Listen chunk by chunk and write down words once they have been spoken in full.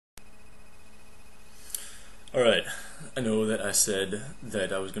Alright, I know that I said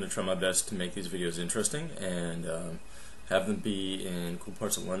that I was going to try my best to make these videos interesting and have them be in cool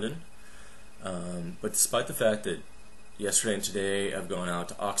parts of London. But despite the fact that yesterday and today I've gone out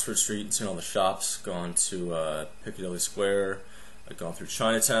to Oxford Street and seen all the shops, gone to Piccadilly Square, I've gone through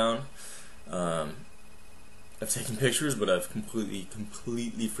Chinatown, I've taken pictures, but I've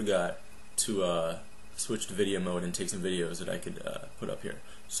completely forgot to switch to video mode and take some videos that I could put up here.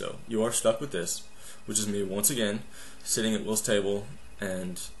 So you are stuck with this, which is me once again sitting at Will's table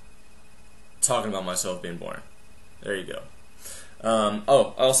and talking about myself being boring. There you go.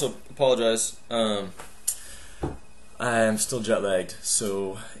 Oh, I also apologize. I am still jet lagged,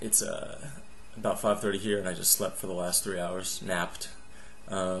 so it's about 5:30 here, and I just slept for the last 3 hours, napped,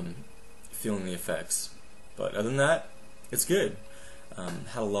 feeling the effects. But other than that, it's good.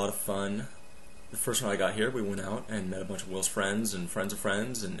 Had a lot of fun. The first time I got here, we went out and met a bunch of Will's friends and friends of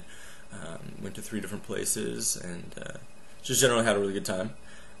friends, and went to 3 different places, and just generally had a really good time.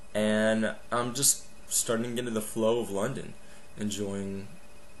 And I'm just starting to get into the flow of London, enjoying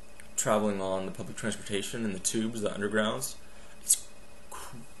traveling on the public transportation and the tubes, the undergrounds. It's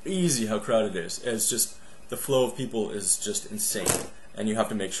crazy how crowded it is. It's just, the flow of people is just insane, and you have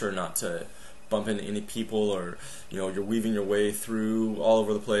to make sure not to bump into any people, or you're weaving your way through all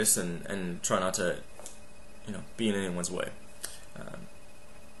over the place, and try not to be in anyone's way.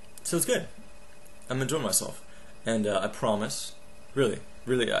 So it's good. I'm enjoying myself, and I promise, really,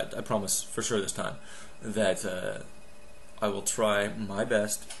 I promise for sure this time that I will try my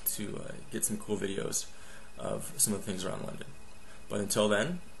best to get some cool videos of some of the things around London. But until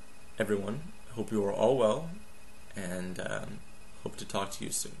then, everyone, hope you are all well, and hope to talk to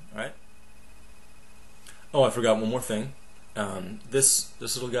you soon. All right. Oh, I forgot one more thing. This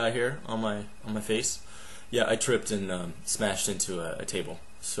little guy here on my face. Yeah, I tripped and smashed into a table.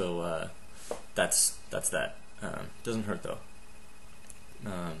 So that's that. Doesn't hurt though.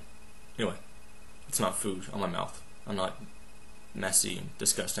 Anyway, it's not food on my mouth. I'm not messy and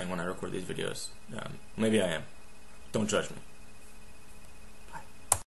disgusting when I record these videos. Maybe I am. Don't judge me.